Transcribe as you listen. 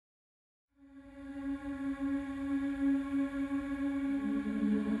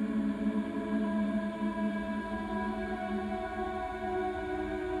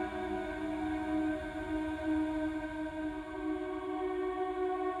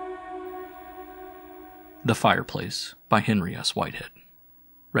The Fireplace by Henry S. Whitehead.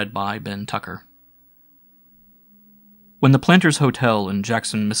 Read by Ben Tucker. When the Planters Hotel in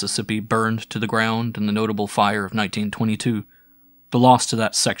Jackson, Mississippi burned to the ground in the notable fire of 1922, the loss to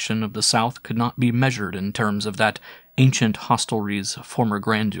that section of the South could not be measured in terms of that ancient hostelry's former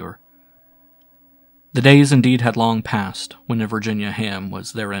grandeur. The days indeed had long passed when a Virginia ham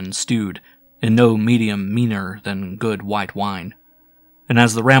was therein stewed in no medium meaner than good white wine, and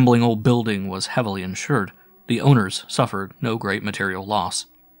as the rambling old building was heavily insured, the owners suffered no great material loss.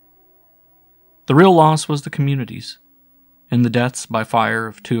 The real loss was the community's, in the deaths by fire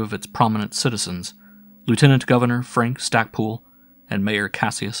of two of its prominent citizens, Lieutenant Governor Frank Stackpoole and Mayor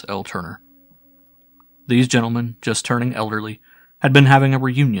Cassius L. Turner. These gentlemen, just turning elderly, had been having a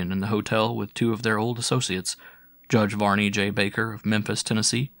reunion in the hotel with two of their old associates, Judge Varney J. Baker of Memphis,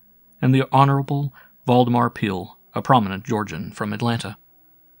 Tennessee, and the Honorable Valdemar Peel, a prominent Georgian from Atlanta.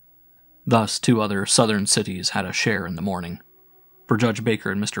 Thus, two other southern cities had a share in the mourning, for Judge Baker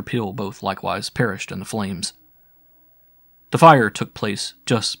and Mr. Peel both likewise perished in the flames. The fire took place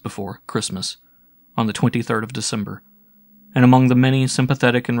just before Christmas, on the 23rd of December, and among the many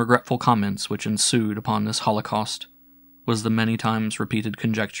sympathetic and regretful comments which ensued upon this holocaust was the many times repeated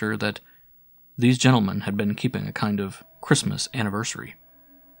conjecture that these gentlemen had been keeping a kind of Christmas anniversary,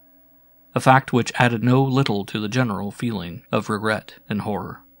 a fact which added no little to the general feeling of regret and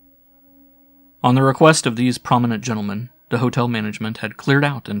horror. On the request of these prominent gentlemen, the hotel management had cleared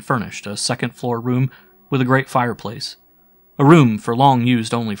out and furnished a second-floor room with a great fireplace, a room for long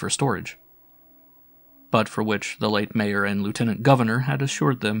used only for storage, but for which the late mayor and lieutenant governor had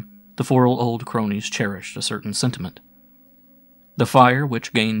assured them the four old cronies cherished a certain sentiment. The fire,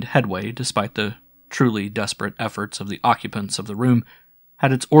 which gained headway despite the truly desperate efforts of the occupants of the room,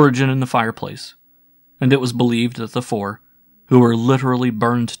 had its origin in the fireplace, and it was believed that the four, who were literally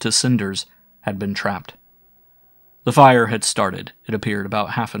burned to cinders, had been trapped. The fire had started, it appeared,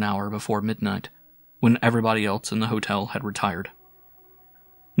 about half an hour before midnight, when everybody else in the hotel had retired.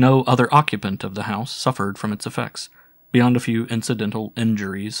 No other occupant of the house suffered from its effects, beyond a few incidental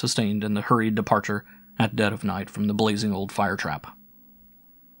injuries sustained in the hurried departure at dead of night from the blazing old fire trap.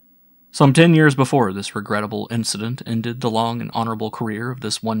 Some 10 years before this regrettable incident ended the long and honorable career of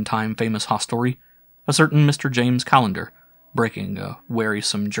this one-time famous hostelry, a certain Mr. James Callender, breaking a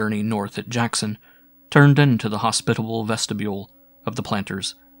wearisome journey north at Jackson, turned into the hospitable vestibule of the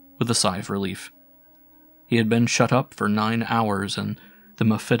Planters with a sigh of relief. He had been shut up for 9 hours in the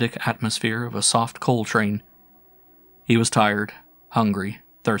mephitic atmosphere of a soft coal train. He was tired, hungry,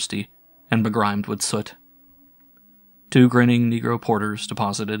 thirsty, and begrimed with soot. Two grinning Negro porters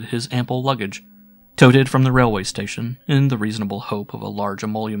deposited his ample luggage, toted from the railway station in the reasonable hope of a large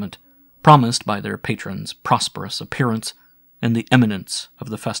emolument, promised by their patron's prosperous appearance and the imminence of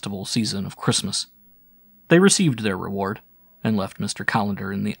the festival season of Christmas. They received their reward, and left Mr.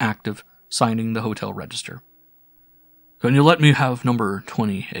 Callender in the act of signing the hotel register. "Can you let me have number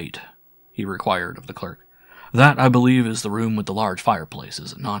 28, he required of the clerk. "That, I believe, is the room with the large fireplace,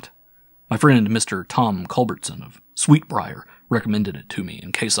 is it not? My friend Mr. Tom Culbertson of Sweetbriar recommended it to me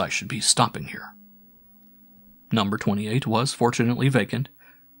in case I should be stopping here." Number 28 was fortunately vacant,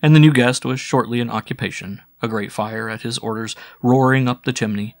 and the new guest was shortly in occupation, a great fire at his orders roaring up the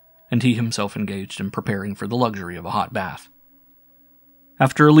chimney, and he himself engaged in preparing for the luxury of a hot bath.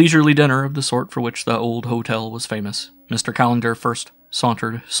 After a leisurely dinner of the sort for which the old hotel was famous, Mr. Callender first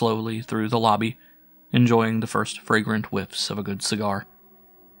sauntered slowly through the lobby, enjoying the first fragrant whiffs of a good cigar.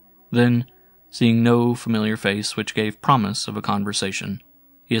 Then, seeing no familiar face which gave promise of a conversation,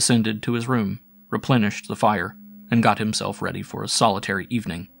 he ascended to his room, replenished the fire, and got himself ready for a solitary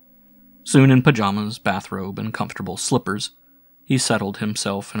evening. Soon in pajamas, bathrobe, and comfortable slippers, he settled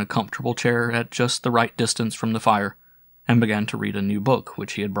himself in a comfortable chair at just the right distance from the fire, and began to read a new book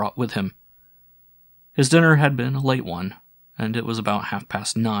which he had brought with him. His dinner had been a late one, and it was about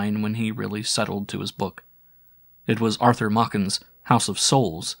 9:30 when he really settled to his book. It was Arthur Machen's House of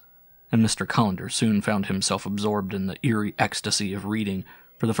Souls, and Mr. Callender soon found himself absorbed in the eerie ecstasy of reading,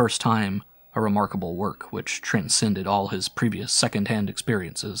 for the first time, a remarkable work which transcended all his previous second-hand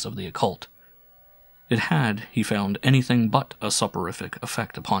experiences of the occult. It had, he found, anything but a soporific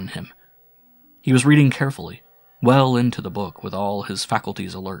effect upon him. He was reading carefully, well into the book with all his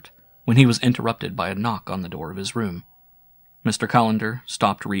faculties alert, when he was interrupted by a knock on the door of his room. Mr. Callender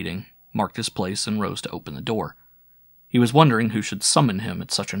stopped reading, marked his place, and rose to open the door. He was wondering who should summon him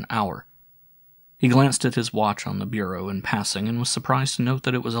at such an hour. He glanced at his watch on the bureau in passing and was surprised to note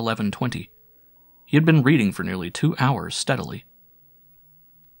that it was 11:20. He had been reading for nearly 2 hours steadily.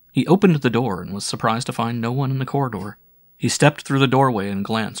 He opened the door and was surprised to find no one in the corridor. He stepped through the doorway and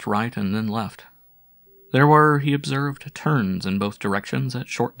glanced right and then left. There were, he observed, turns in both directions at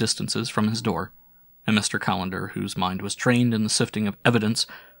short distances from his door, and Mr. Callender, whose mind was trained in the sifting of evidence,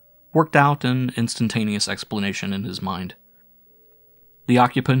 worked out an instantaneous explanation in his mind. The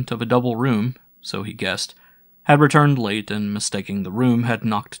occupant of a double room, so he guessed, had returned late and, mistaking the room, had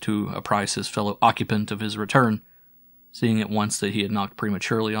knocked to apprise his fellow occupant of his return. Seeing at once that he had knocked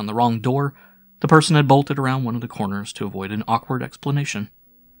prematurely on the wrong door, the person had bolted around one of the corners to avoid an awkward explanation.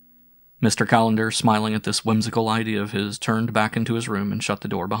 Mr. Callender, smiling at this whimsical idea of his, turned back into his room and shut the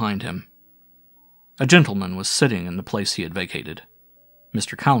door behind him. A gentleman was sitting in the place he had vacated.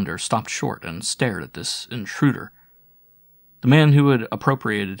 Mr. Callender stopped short and stared at this intruder. The man who had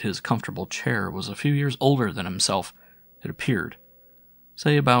appropriated his comfortable chair was a few years older than himself, it appeared,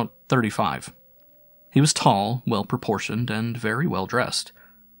 say about 35. He was tall, well-proportioned, and very well-dressed,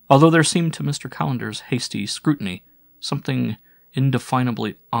 although there seemed to Mr. Callender's hasty scrutiny something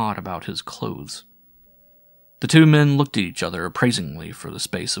indefinably odd about his clothes. The two men looked at each other appraisingly for the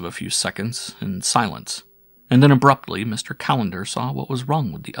space of a few seconds in silence, and then abruptly Mr. Callender saw what was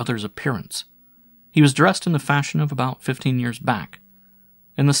wrong with the other's appearance. He was dressed in the fashion of about 15 years back,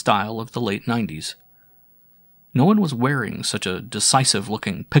 in the style of the late 90s. No one was wearing such a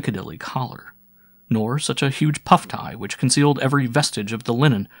decisive-looking Piccadilly collar, nor such a huge puff tie which concealed every vestige of the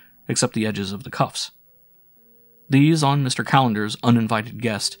linen except the edges of the cuffs. These, on Mr. Callender's uninvited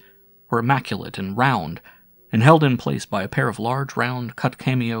guest, were immaculate and round, and held in place by a pair of large, round, cut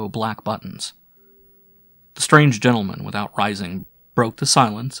cameo black buttons. The strange gentleman, without rising, broke the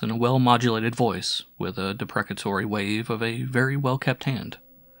silence in a well-modulated voice, with a deprecatory wave of a very well-kept hand.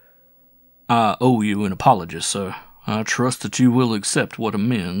 "I owe you an apology, sir. I trust that you will accept what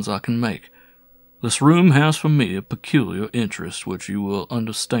amends I can make. This room has for me a peculiar interest which you will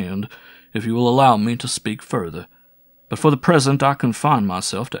understand if you will allow me to speak further, but for the present I confine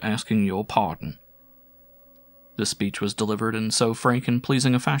myself to asking your pardon." This speech was delivered in so frank and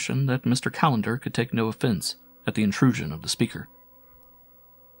pleasing a fashion that Mr. Callender could take no offense at the intrusion of the speaker.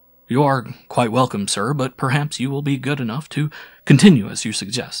 "You are quite welcome, sir, but perhaps you will be good enough to continue as you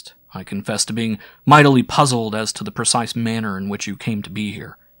suggest. I confess to being mightily puzzled as to the precise manner in which you came to be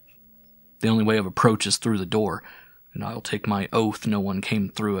here. The only way of approach is through the door, and I'll take my oath no one came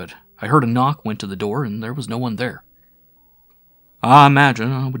through it. I heard a knock, went to the door, and there was no one there." "I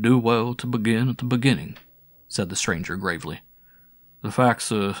imagine I would do well to begin at the beginning," said the stranger gravely. "The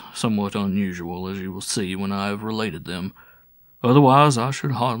facts are somewhat unusual, as you will see when I have related them. Otherwise I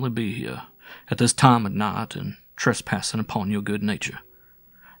should hardly be here, at this time of night, and trespassing upon your good nature.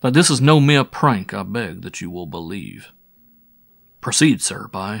 That this is no mere prank, I beg that you will believe." "Proceed, sir,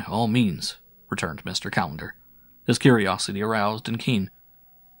 by all means," returned Mr. Callender, his curiosity aroused and keen.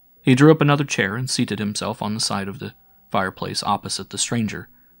 He drew up another chair and seated himself on the side of the fireplace opposite the stranger,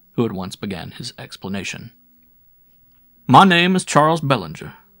 who at once began his explanation. "My name is Charles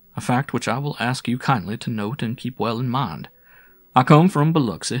Bellinger, a fact which I will ask you kindly to note and keep well in mind. I come from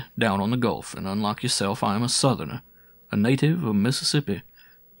Biloxi, down on the Gulf, and unlike yourself I am a Southerner, a native of Mississippi.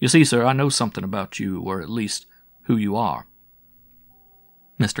 You see, sir, I know something about you, or at least who you are."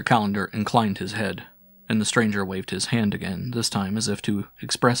 Mr. Callender inclined his head, and the stranger waved his hand again, this time as if to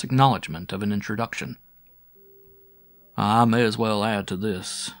express acknowledgment of an introduction. "I may as well add to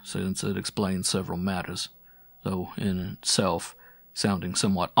this, since it explains several matters, though in itself sounding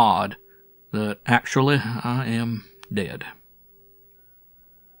somewhat odd, that actually I am dead."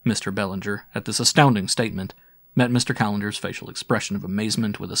 Mr. Bellinger, at this astounding statement, met Mr. Callender's facial expression of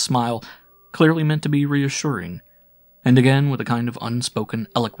amazement with a smile clearly meant to be reassuring, and again with a kind of unspoken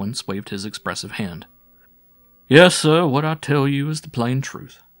eloquence waved his expressive hand. "Yes, sir, what I tell you is the plain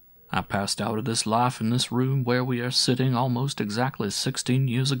truth. I passed out of this life in this room where we are sitting almost exactly 16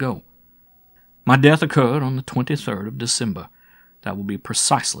 years ago. My death occurred on the 23rd of December. That will be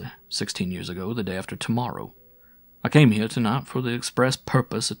precisely 16 years ago, the day after tomorrow. I came here tonight for the express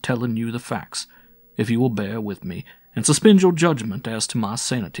purpose of telling you the facts, if you will bear with me, and suspend your judgment as to my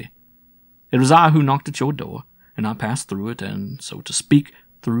sanity. It was I who knocked at your door, and I passed through it, and, so to speak,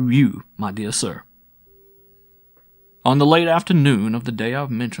 through you, my dear sir. On the late afternoon of the day I've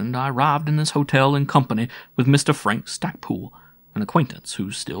mentioned, I arrived in this hotel in company with Mr. Frank Stackpoole, an acquaintance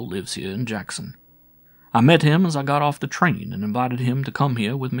who still lives here in Jackson. I met him as I got off the train and invited him to come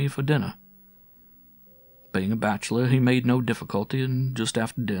here with me for dinner. Being a bachelor, he made no difficulty, and just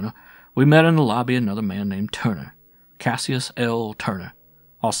after dinner, we met in the lobby another man named Turner, Cassius L. Turner,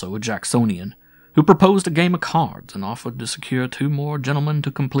 also a Jacksonian, who proposed a game of cards and offered to secure 2 more gentlemen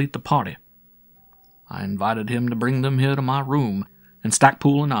to complete the party. I invited him to bring them here to my room, and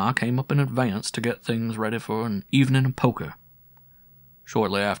Stackpoole and I came up in advance to get things ready for an evening of poker.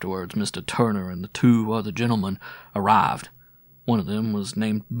 Shortly afterwards, Mr. Turner and the two other gentlemen arrived. One of them was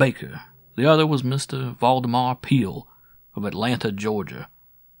named Baker. The other was Mr. Valdemar Peel, of Atlanta, Georgia.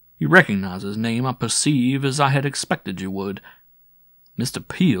 You recognize his name, I perceive, as I had expected you would. Mr.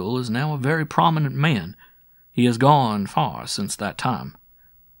 Peel is now a very prominent man. He has gone far since that time.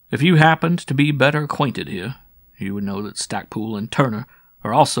 If you happened to be better acquainted here, you would know that Stackpoole and Turner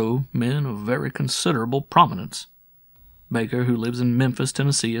are also men of very considerable prominence. Baker, who lives in Memphis,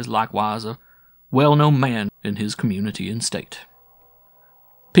 Tennessee, is likewise a well-known man in his community and state.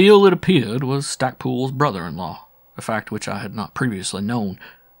 Peel, it appeared, was Stackpoole's brother-in-law, a fact which I had not previously known,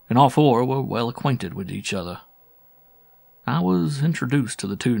 and all four were well acquainted with each other. I was introduced to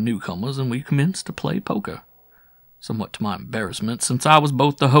the two newcomers, and we commenced to play poker. Somewhat to my embarrassment, since I was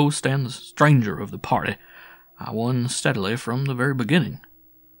both the host and the stranger of the party, I won steadily from the very beginning.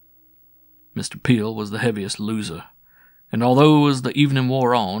 Mr. Peel was the heaviest loser, and although as the evening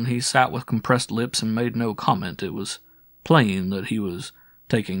wore on he sat with compressed lips and made no comment, it was plain that he was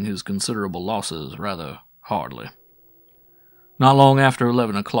taking his considerable losses rather hardly. Not long after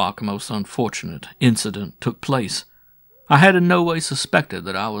 11 o'clock, a most unfortunate incident took place. I had in no way suspected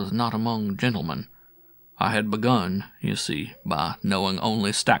that I was not among gentlemen. I had begun, you see, by knowing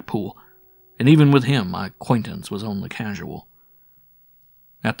only Stackpoole, and even with him my acquaintance was only casual.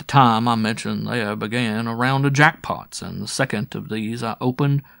 At the time I mentioned there began a round of jackpots, and the second of these I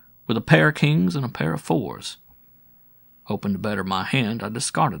opened with a pair of kings and a pair of fours. Hoping to better my hand, I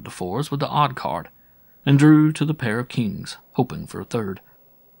discarded the fours with the odd card, and drew to the pair of kings, hoping for a third.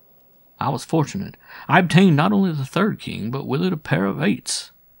 I was fortunate. I obtained not only the third king, but with it a pair of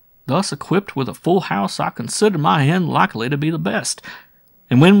eights. Thus equipped with a full house, I considered my hand likely to be the best,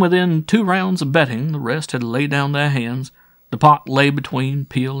 and when within 2 rounds of betting the rest had laid down their hands, the pot lay between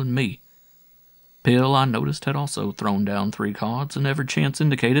Peel and me. Peel, I noticed, had also thrown down 3 cards, and every chance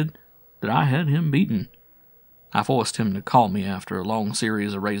indicated that I had him beaten. I forced him to call me after a long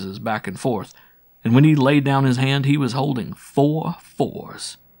series of raises back and forth, and when he laid down his hand he was holding 4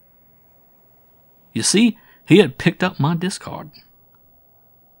 fours. You see, he had picked up my discard.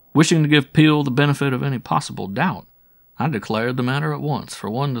 Wishing to give Peel the benefit of any possible doubt, I declared the matter at once, for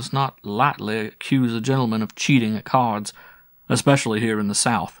one does not lightly accuse a gentleman of cheating at cards, especially here in the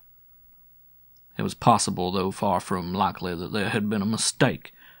South. It was possible, though far from likely, that there had been a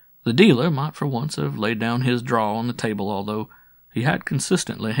mistake. The dealer might for once have laid down his draw on the table, although he had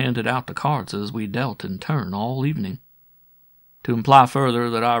consistently handed out the cards as we dealt in turn all evening. To imply further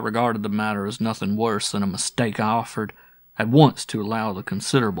that I regarded the matter as nothing worse than a mistake, I offered at once to allow the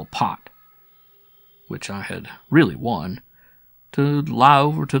considerable pot, which I had really won, to lie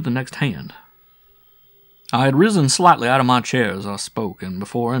over to the next hand. I had risen slightly out of my chair as I spoke, and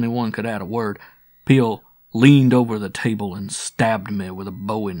before anyone could add a word, Peel leaned over the table and stabbed me with a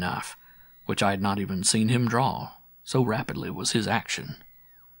bowie knife, which I had not even seen him draw, so rapidly was his action.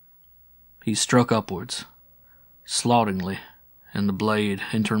 He struck upwards, slaughteringly, and the blade,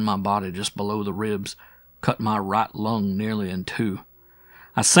 entering my body just below the ribs, cut my right lung nearly in 2.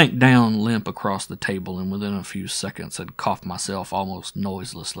 I sank down limp across the table, and within a few seconds had coughed myself almost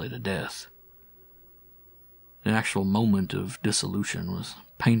noiselessly to death. The actual moment of dissolution was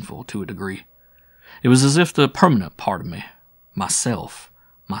painful to a degree. It was as if the permanent part of me, myself,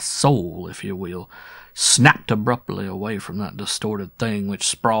 my soul, if you will, snapped abruptly away from that distorted thing which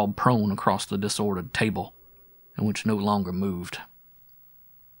sprawled prone across the disordered table, and which no longer moved.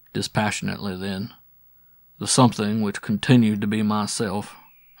 Dispassionately, then, the something which continued to be myself,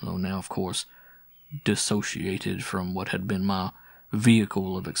 though now, of course, dissociated from what had been my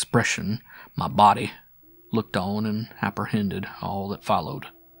vehicle of expression, my body, looked on and apprehended all that followed.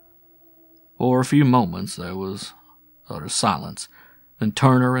 For a few moments there was utter silence. Then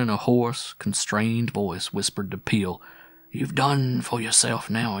Turner, in a hoarse, constrained voice, whispered to Peel, "You've done for yourself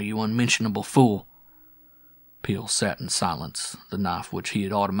now, you unmentionable fool." Peel sat in silence, the knife which he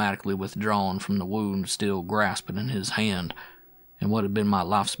had automatically withdrawn from the wound still grasping in his hand, and what had been my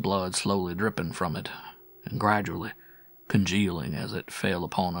life's blood slowly dripping from it, and gradually congealing as it fell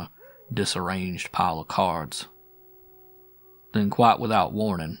upon a disarranged pile of cards. Then, quite without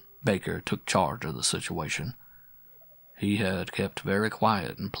warning, Baker took charge of the situation. He had kept very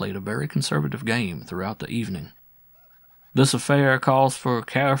quiet and played a very conservative game throughout the evening. "This affair calls for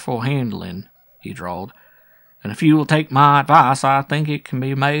careful handling," he drawled, "and if you will take my advice, I think it can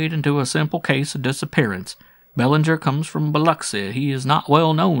be made into a simple case of disappearance. Bellinger comes from Biloxi. He is not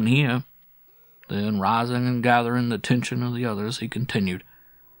well known here." Then, rising and gathering the attention of the others, he continued,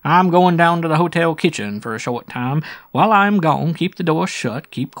 "I'm going down to the hotel kitchen for a short time. While I am gone, keep the door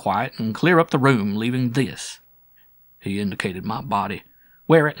shut, keep quiet, and clear up the room, leaving this." He indicated my body,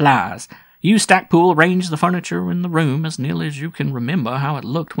 where it lies. You, Stackpool, arranged the furniture in the room as nearly as you can remember how it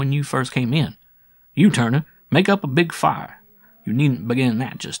looked when you first came in. You, Turner, make up a big fire. You needn't begin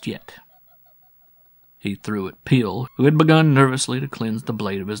that just yet." He threw at Peel, who had begun nervously to cleanse the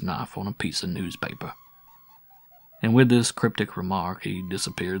blade of his knife on a piece of newspaper. And with this cryptic remark, he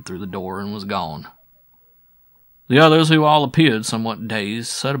disappeared through the door and was gone. The others, who all appeared somewhat dazed,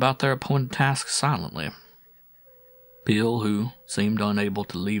 set about their appointed task silently. Peel, who seemed unable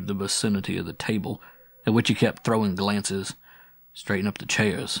to leave the vicinity of the table, at which he kept throwing glances, straightened up the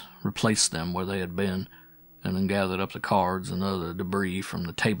chairs, replaced them where they had been, and then gathered up the cards and other debris from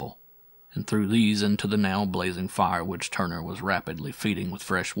the table, and threw these into the now blazing fire which Turner was rapidly feeding with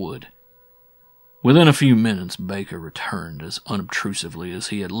fresh wood. Within a few minutes Baker returned as unobtrusively as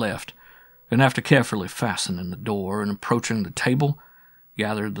he had left, and after carefully fastening the door and approaching the table,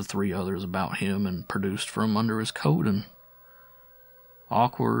 gathered the three others about him and produced from under his coat an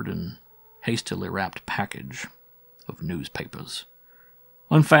awkward and hastily wrapped package of newspapers.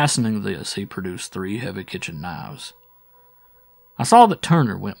 Unfastening this, he produced 3 heavy kitchen knives. I saw that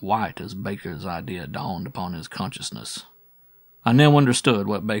Turner went white as Baker's idea dawned upon his consciousness. I now understood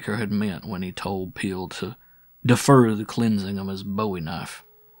what Baker had meant when he told Peel to defer the cleansing of his bowie knife.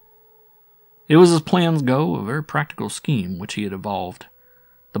 It was, as plans go, a very practical scheme which he had evolved.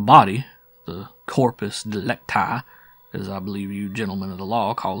 The body, the corpus delicti, as I believe you gentlemen of the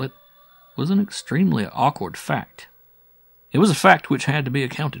law call it, was an extremely awkward fact. It was a fact which had to be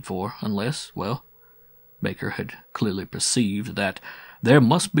accounted for, unless, well, Baker had clearly perceived that there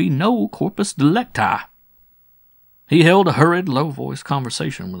must be no corpus delicti. He held a hurried, low-voiced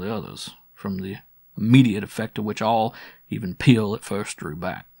conversation with the others, from the immediate effect of which all, even Peel, at first drew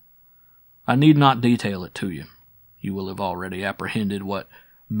back. I need not detail it to you. You will have already apprehended what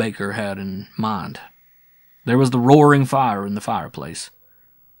Baker had in mind. There was the roaring fire in the fireplace.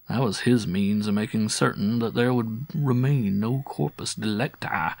 That was his means of making certain that there would remain no corpus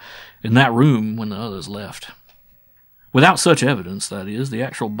delicti in that room when the others left. Without such evidence, that is, the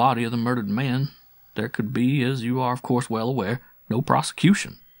actual body of the murdered man, there could be, as you are of course well aware, no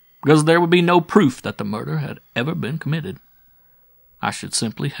prosecution, because there would be no proof that the murder had ever been committed. I should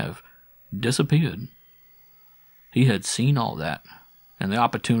simply have disappeared. He had seen all that, and the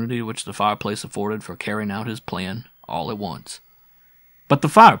opportunity which the fireplace afforded for carrying out his plan all at once. But the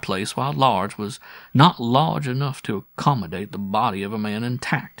fireplace, while large, was not large enough to accommodate the body of a man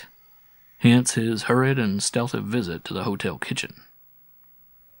intact. Hence his hurried and stealthy visit to the hotel kitchen.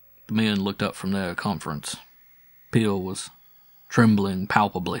 The men looked up from their conference. Peel was trembling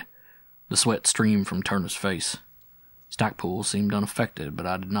palpably. The sweat streamed from Turner's face. Stackpool seemed unaffected, but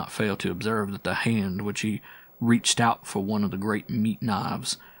I did not fail to observe that the hand which he reached out for one of the great meat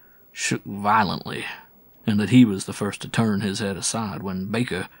knives shook violently, and that he was the first to turn his head aside when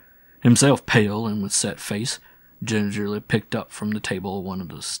Baker, himself pale and with set face, gingerly picked up from the table one of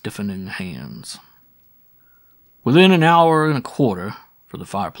the stiffening hands. Within an hour and a quarter, for the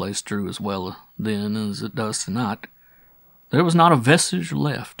fireplace drew as well then as it does tonight, there was not a vestige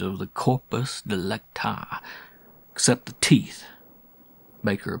left of the corpus delicti, except the teeth.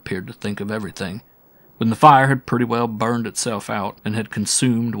 Baker appeared to think of everything. When the fire had pretty well burned itself out, and had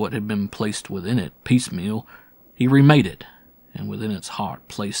consumed what had been placed within it piecemeal, he remade it, and within its heart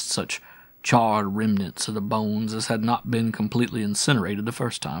placed such charred remnants of the bones as had not been completely incinerated the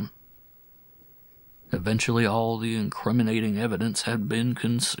first time. Eventually all the incriminating evidence had been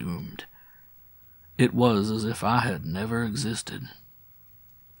consumed. It was as if I had never existed.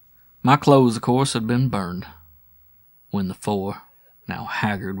 My clothes, of course, had been burned. When the 4, now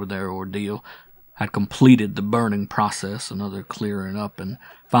haggard with their ordeal, had completed the burning process, another clearing up and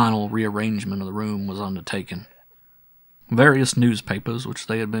final rearrangement of the room was undertaken. Various newspapers, which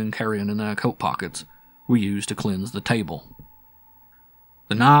they had been carrying in their coat pockets, were used to cleanse the table.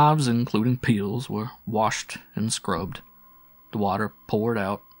 The knives, including Peel's, were washed and scrubbed, the water poured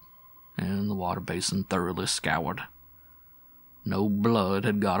out, and the water basin thoroughly scoured. No blood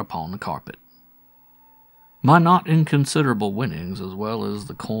had got upon the carpet. My not inconsiderable winnings, as well as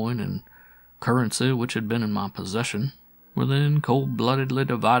the coin and currency which had been in my possession, were then cold-bloodedly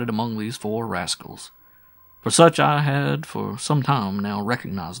divided among these 4 rascals, for such I had for some time now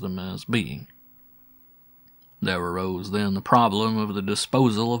recognized them as being. There arose then the problem of the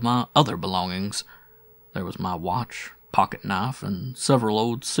disposal of my other belongings. There was my watch, pocket-knife, and several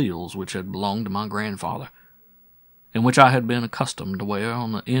old seals which had belonged to my grandfather, and which I had been accustomed to wear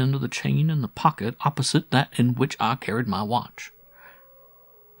on the end of the chain in the pocket opposite that in which I carried my watch.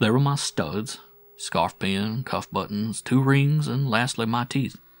 There were my studs, scarf-pin, cuff-buttons, 2 rings, and lastly my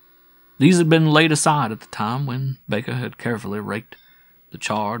teeth. These had been laid aside at the time when Baker had carefully raked the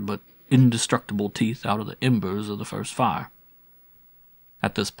charred but indestructible teeth out of the embers of the first fire.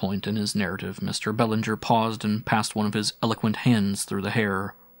 At this point in his narrative, Mr. Bellinger paused and passed one of his eloquent hands through the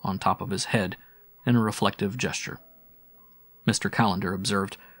hair on top of his head in a reflective gesture. Mr. Callender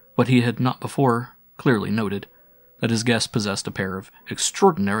observed what he had not before clearly noted, that his guest possessed a pair of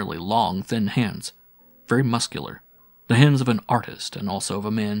extraordinarily long, thin hands, very muscular, the hands of an artist and also of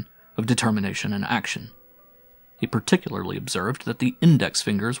a man of determination and action. He particularly observed that the index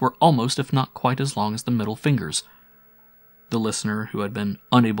fingers were almost, if not quite, as long as the middle fingers. The listener, who had been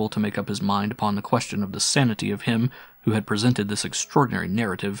unable to make up his mind upon the question of the sanity of him who had presented this extraordinary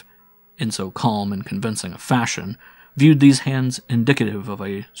narrative in so calm and convincing a fashion, viewed these hands indicative of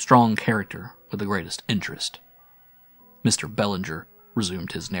a strong character with the greatest interest. Mr. Bellinger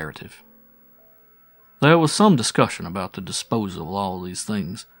resumed his narrative. There was some discussion about the disposal of all these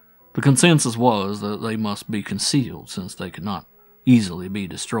things. The consensus was that they must be concealed, since they could not easily be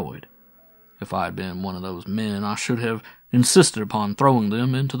destroyed. If I had been one of those men, I should have insisted upon throwing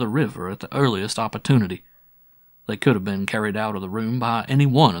them into the river at the earliest opportunity. They could have been carried out of the room by any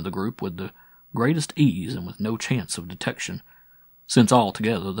one of the group with the greatest ease and with no chance of detection, since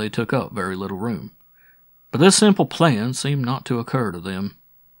altogether they took up very little room. But this simple plan seemed not to occur to them.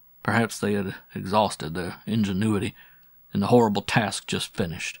 Perhaps they had exhausted their ingenuity in the horrible task just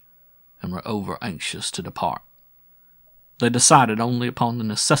finished, and were over-anxious to depart. They decided only upon the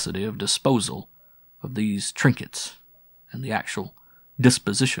necessity of disposal of these trinkets, and the actual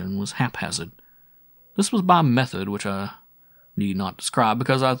disposition was haphazard. This was by a method which I need not describe,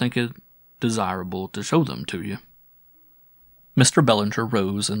 because I think it desirable to show them to you. Mr. Bellinger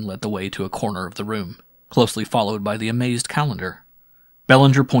rose and led the way to a corner of the room, closely followed by the amazed Callender.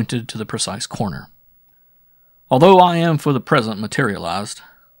 Bellinger pointed to the precise corner. Although I am for the present materialized,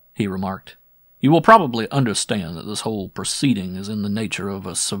 he remarked, you will probably understand that this whole proceeding is in the nature of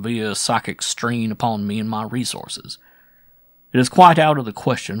a severe psychic strain upon me and my resources. It is quite out of the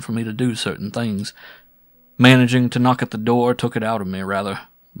question for me to do certain things. Managing to knock at the door took it out of me, rather,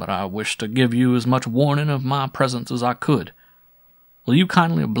 but I wish to give you as much warning of my presence as I could. Will you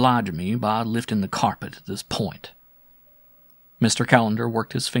kindly oblige me by lifting the carpet at this point? Mr. Callender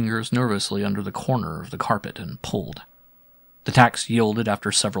worked his fingers nervously under the corner of the carpet and pulled. The tacks yielded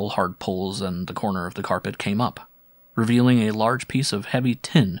after several hard pulls, and the corner of the carpet came up, revealing a large piece of heavy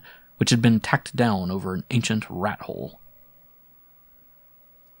tin which had been tacked down over an ancient rat-hole.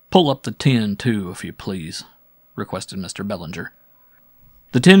 Pull up the tin, too, if you please, requested Mr. Bellinger.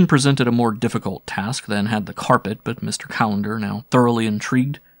 The tin presented a more difficult task than had the carpet, but Mr. Callender, now thoroughly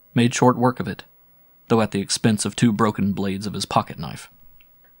intrigued, made short work of it, though at the expense of 2 broken blades of his pocket-knife.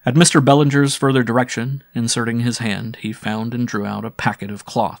 At Mr. Bellinger's further direction, inserting his hand, he found and drew out a packet of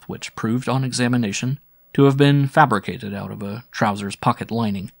cloth which proved on examination to have been fabricated out of a trouser's pocket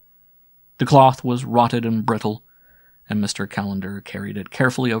lining. The cloth was rotted and brittle, and Mr. Callender carried it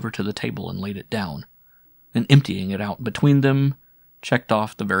carefully over to the table and laid it down, and emptying it out between them, checked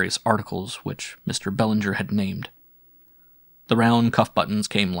off the various articles which Mr. Bellinger had named. The round cuff buttons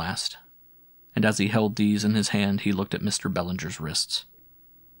came last, and as he held these in his hand he looked at Mr. Bellinger's wrists.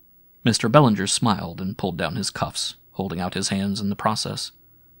 Mr. Bellinger smiled and pulled down his cuffs, holding out his hands in the process,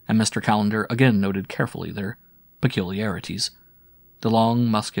 and Mr. Callender again noted carefully their peculiarities, the long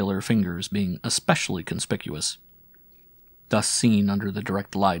muscular fingers being especially conspicuous, thus seen under the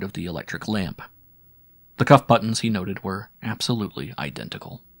direct light of the electric lamp. The cuff buttons, he noted, were absolutely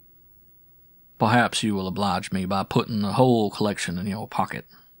identical. Perhaps you will oblige me by putting the whole collection in your pocket,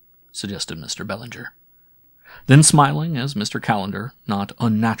 suggested Mr. Bellinger. Then, smiling as Mr. Callender not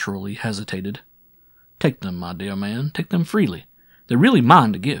unnaturally hesitated, take them, my dear man, take them freely. They're really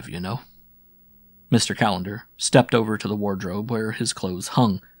mine to give, you know. Mr. Callender stepped over to the wardrobe where his clothes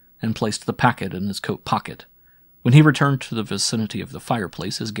hung, and placed the packet in his coat pocket. When he returned to the vicinity of the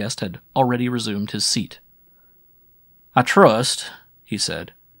fireplace, his guest had already resumed his seat. I trust, he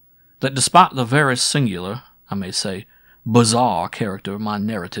said, that despite the very singular, I may say, bizarre character of my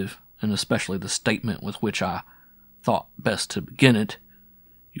narrative, and especially the statement with which I thought best to begin it,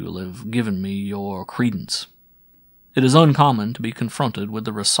 you will have given me your credence. It is uncommon to be confronted with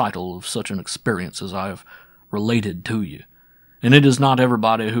the recital of such an experience as I have related to you, and it is not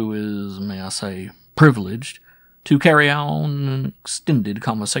everybody who is, may I say, privileged to carry on an extended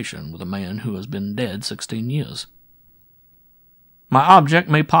conversation with a man who has been dead 16 years. My object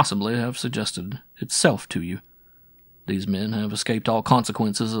may possibly have suggested itself to you. These men have escaped all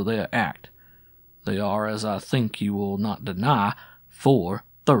consequences of their act. They are, as I think you will not deny, 4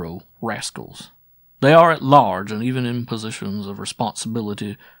 thorough rascals. They are at large and even in positions of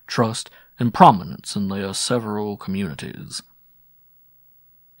responsibility, trust, and prominence in their several communities.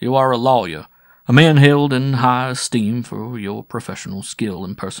 You are a lawyer, a man held in high esteem for your professional skill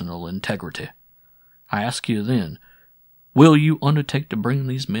and personal integrity. I ask you then, will you undertake to bring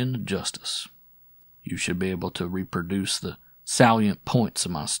these men to justice? You should be able to reproduce the salient points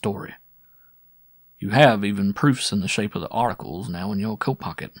of my story. You have even proofs in the shape of the articles now in your coat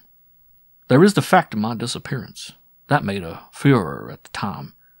pocket. There is the fact of my disappearance. That made a furor at the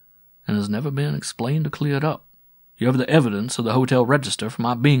time, and has never been explained or cleared up. You have the evidence of the hotel register for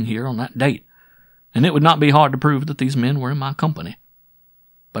my being here on that date, and it would not be hard to prove that these men were in my company.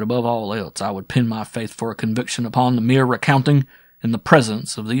 But above all else, I would pin my faith for a conviction upon the mere recounting in the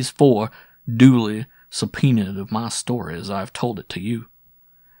presence of these four duly subpoenaed of my story as I have told it to you.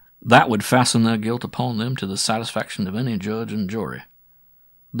 That would fasten their guilt upon them to the satisfaction of any judge and jury.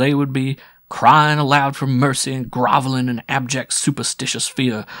 They would be crying aloud for mercy and groveling in abject superstitious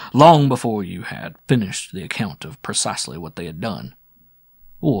fear long before you had finished the account of precisely what they had done.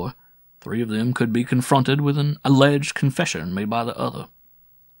 Or three of them could be confronted with an alleged confession made by the other.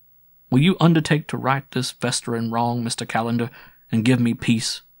 Will you undertake to right this festering wrong, Mr. Callender, and give me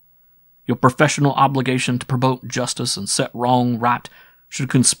peace? Your professional obligation to promote justice and set wrong right should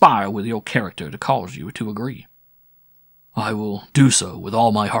conspire with your character to cause you to agree. I will do so with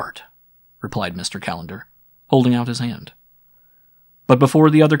all my heart, replied Mr. Callender, holding out his hand. But before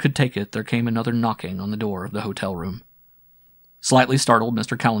the other could take it, there came another knocking on the door of the hotel room. Slightly startled,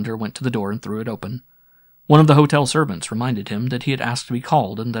 Mr. Callender went to the door and threw it open. One of the hotel servants reminded him that he had asked to be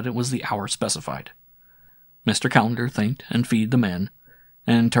called and that it was the hour specified. Mr. Callender thanked and feed the man,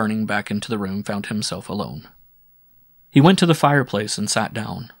 and turning back into the room found himself alone. He went to the fireplace and sat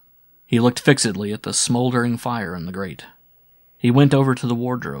down. He looked fixedly at the smoldering fire in the grate. He went over to the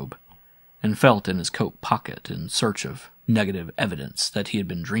wardrobe and felt in his coat pocket in search of negative evidence that he had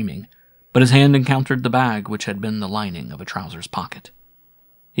been dreaming, but his hand encountered the bag which had been the lining of a trouser's pocket.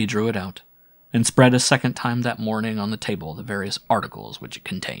 He drew it out and spread a second time that morning on the table the various articles which it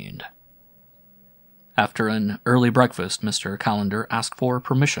contained. After an early breakfast, Mr. Callender asked for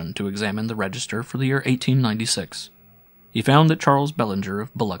permission to examine the register for the year 1896. He found that Charles Bellinger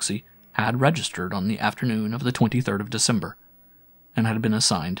of Biloxi had registered on the afternoon of the 23rd of December, and had been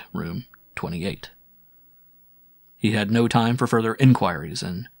assigned room 28. He had no time for further inquiries,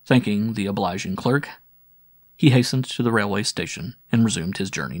 and thanking the obliging clerk, he hastened to the railway station and resumed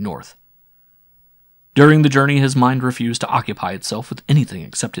his journey north. During the journey, his mind refused to occupy itself with anything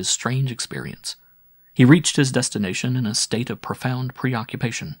except his strange experience. He reached his destination in a state of profound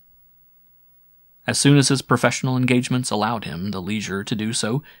preoccupation. As soon as his professional engagements allowed him the leisure to do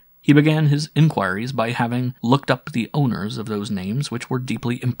so, he began his inquiries by having looked up the owners of those names which were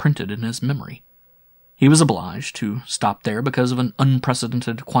deeply imprinted in his memory. He was obliged to stop there because of an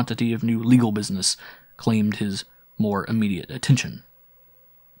unprecedented quantity of new legal business claimed his more immediate attention.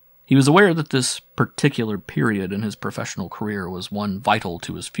 He was aware that this particular period in his professional career was one vital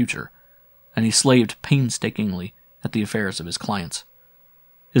to his future, and he slaved painstakingly at the affairs of his clients.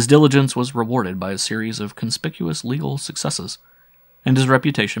 His diligence was rewarded by a series of conspicuous legal successes, and his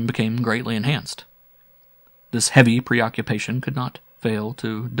reputation became greatly enhanced. This heavy preoccupation could not fail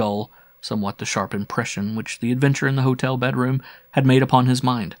to dull somewhat the sharp impression which the adventure in the hotel bedroom had made upon his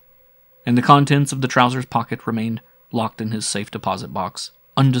mind, and the contents of the trousers pocket remained locked in his safe deposit box,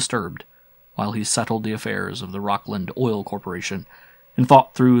 undisturbed, while he settled the affairs of the Rockland Oil Corporation and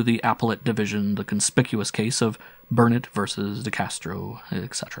fought through the appellate division the conspicuous case of Burnett versus De Castro,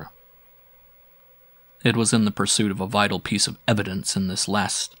 etc. It was in the pursuit of a vital piece of evidence in this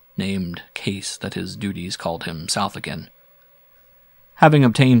last named case that his duties called him south again. Having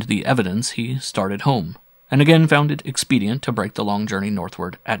obtained the evidence, he started home, and again found it expedient to break the long journey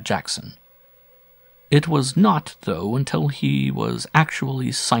northward at Jackson. It was not, though, until he was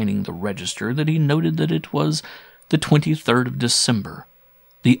actually signing the register that he noted that it was the 23rd of December,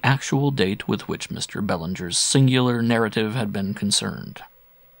 the actual date with which Mr. Bellinger's singular narrative had been concerned.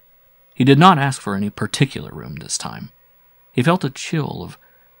 He did not ask for any particular room this time. He felt a chill of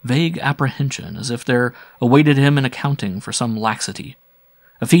vague apprehension, as if there awaited him an accounting for some laxity,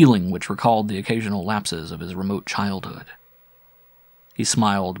 a feeling which recalled the occasional lapses of his remote childhood. He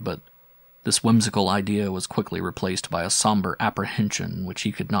smiled, but this whimsical idea was quickly replaced by a somber apprehension which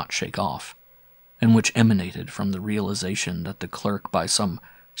he could not shake off, and which emanated from the realization that the clerk, by some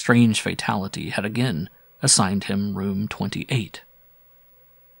strange fatality, had again assigned him room 28.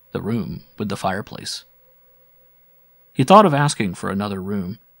 The room with the fireplace. He thought of asking for another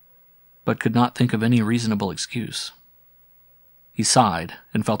room, but could not think of any reasonable excuse. He sighed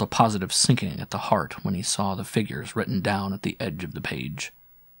and felt a positive sinking at the heart when he saw the figures written down at the edge of the page,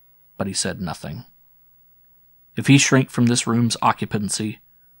 but he said nothing. If he shrank from this room's occupancy,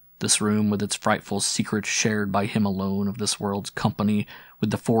 This room, with its frightful secret shared by him alone of this world's company with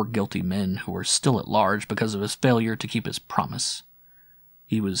the 4 guilty men who were still at large because of his failure to keep his promise.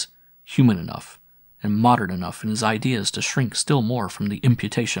 He was human enough and modern enough in his ideas to shrink still more from the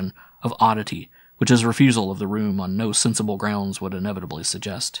imputation of oddity which his refusal of the room on no sensible grounds would inevitably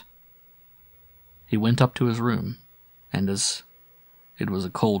suggest. He went up to his room, and as it was a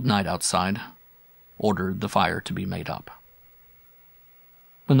cold night outside, ordered the fire to be made up.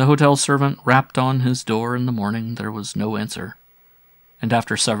 When the hotel servant rapped on his door in the morning, there was no answer, and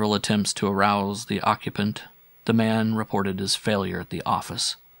after several attempts to arouse the occupant, the man reported his failure at the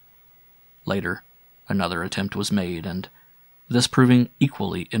office. Later, another attempt was made, and, this proving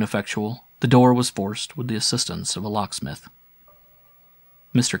equally ineffectual, the door was forced with the assistance of a locksmith.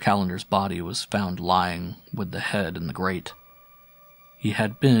 Mr. Callender's body was found lying with the head in the grate. He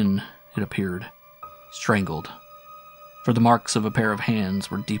had been, it appeared, strangled, for the marks of a pair of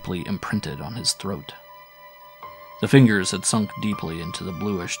hands were deeply imprinted on his throat. The fingers had sunk deeply into the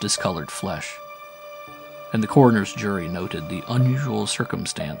bluish, discolored flesh, and the coroner's jury noted the unusual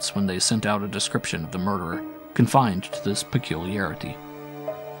circumstance when they sent out a description of the murderer confined to this peculiarity,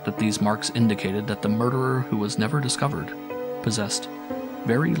 that these marks indicated that the murderer, who was never discovered, possessed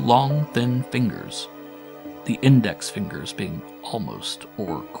very long, thin fingers, the index fingers being almost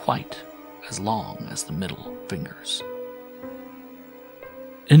or quite as long as the middle fingers.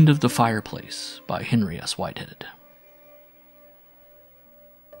 End of The Fireplace by Henry S. Whitehead.